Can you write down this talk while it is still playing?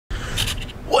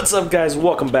What's up, guys?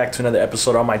 Welcome back to another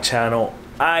episode on my channel.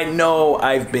 I know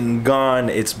I've been gone.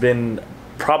 It's been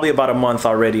probably about a month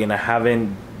already and I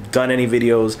haven't done any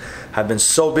videos. I've been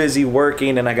so busy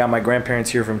working and I got my grandparents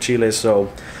here from Chile,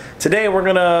 so today we're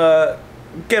gonna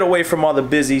get away from all the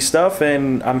busy stuff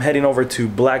and I'm heading over to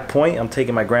Black Point. I'm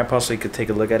taking my grandpa so he could take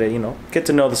a look at it, you know, get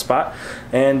to know the spot.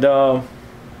 And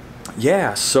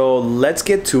yeah, so let's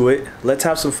get to it. Let's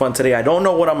have some fun today. I don't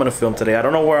know what I'm gonna film today. I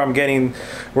don't know where I'm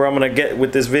gonna get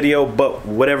with this video, but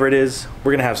whatever it is,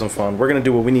 we're gonna have some fun. We're gonna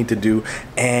do what we need to do,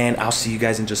 and I'll see you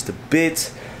guys in just a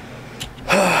bit.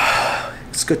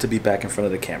 It's good to be back in front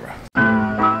of the camera.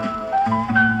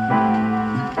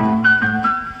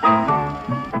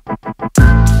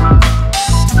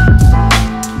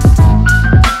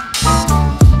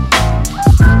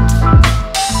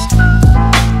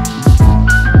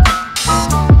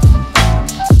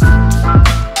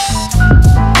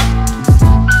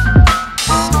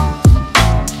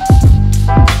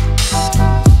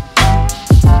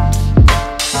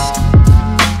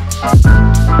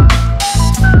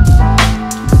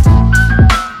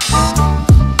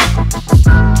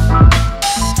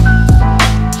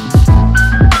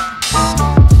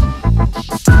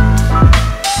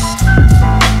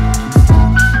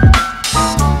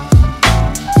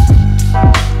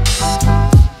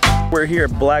 We're here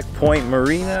at Black Point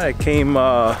Marina. I came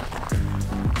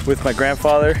with my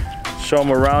grandfather, show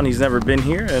him around. He's never been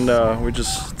here, and we're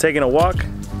just taking a walk,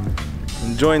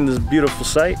 enjoying this beautiful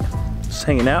sight, just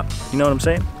hanging out. You know what I'm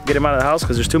saying? Get him out of the house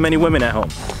because there's too many women at home.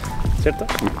 ¿Cierto?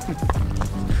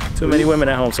 Too many women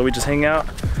at home, so we just hang out,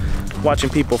 watching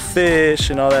people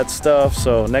fish and all that stuff.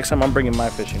 So next time I'm bringing my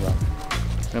fishing rod.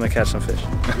 I'm gonna catch some fish.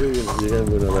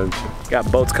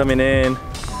 Got boats coming in.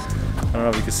 I don't know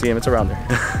if you can see him, it's around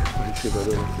there.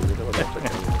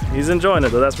 He's enjoying it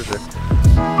though, that's for sure.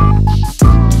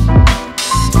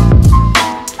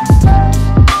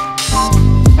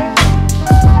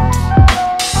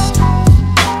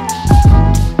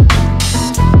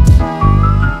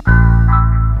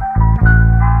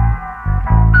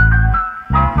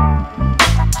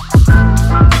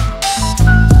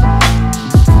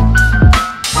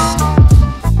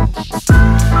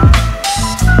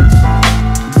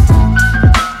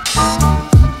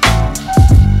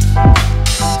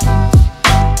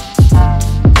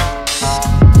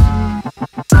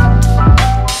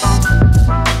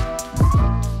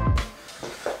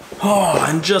 Oh,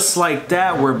 and just like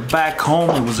that, we're back home.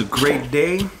 It was a great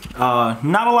day.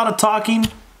 Not a lot of talking,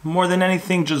 more than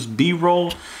anything, just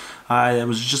B-roll. I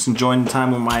was just enjoying the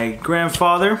time with my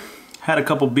grandfather. Had a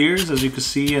couple beers, as you can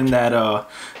see in that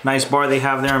nice bar they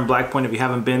have there in Black Point. If you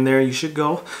haven't been there, you should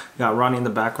go. Got Ronnie in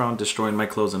the background destroying my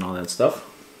clothes and all that stuff.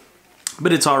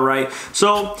 But it's all right.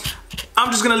 So I'm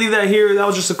just gonna leave that here. That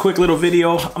was just a quick little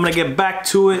video. I'm gonna get back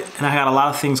to it, and I got a lot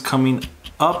of things coming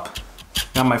up.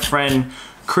 Got my friend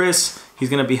Chris, he's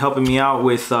gonna be helping me out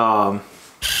with, well,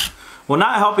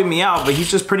 not helping me out, but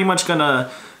he's just pretty much gonna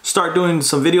start doing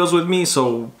some videos with me.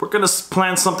 So we're gonna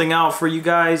plan something out for you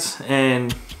guys,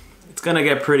 and it's gonna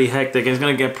get pretty hectic. It's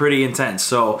gonna get pretty intense.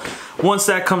 So once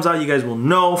that comes out, you guys will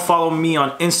know. Follow me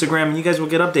on Instagram, and you guys will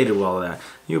get updated with all of that.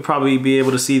 You'll probably be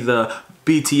able to see the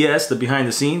BTS, the behind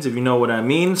the scenes, if you know what I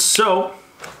mean. So,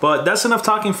 but that's enough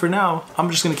talking for now. I'm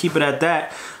just gonna keep it at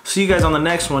that. See you guys on the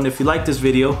next one. If you like this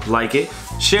video, like it,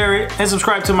 share it, and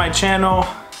subscribe to my channel.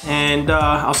 And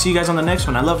I'll see you guys on the next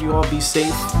one. I love you all. Be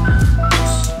safe.